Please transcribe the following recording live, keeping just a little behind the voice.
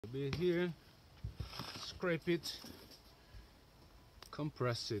A bit here, scrape it,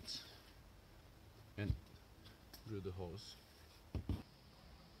 compress it, and drill the holes.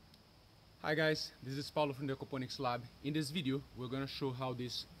 Hi guys, this is Paulo from the Aquaponics Lab. In this video, we're going to show how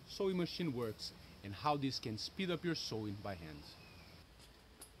this sowing machine works and how this can speed up your sowing by hand.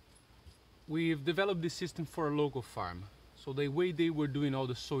 We've developed this system for a local farm. So the way they were doing all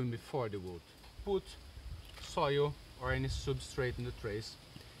the sowing before, they would put soil or any substrate in the trays.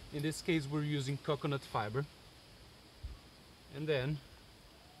 In this case, we're using coconut fiber. And then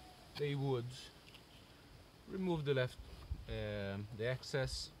they would remove the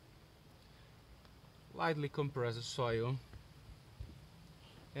excess, lightly compress the soil,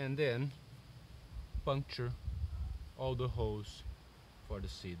 and then puncture all the holes for the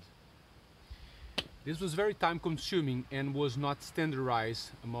seed. This was very time consuming and was not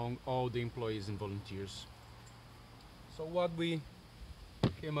standardized among all the employees and volunteers. So what we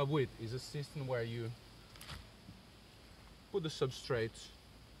came up with is a system where you put the substrate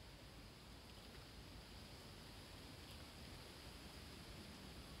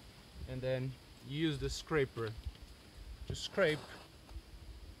and then use the scraper to scrape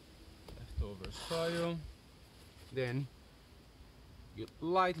leftover soil, then you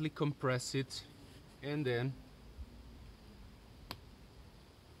lightly compress it and then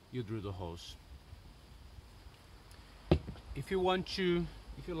you drill the holes. If you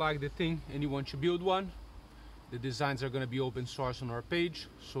like the thing and you want to build one, the designs are going to be open source on our page,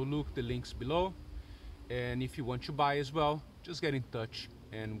 so look the links below. And if you want to buy as well, just get in touch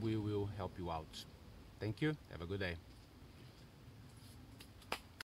and we will help you out. Thank you, have a good day.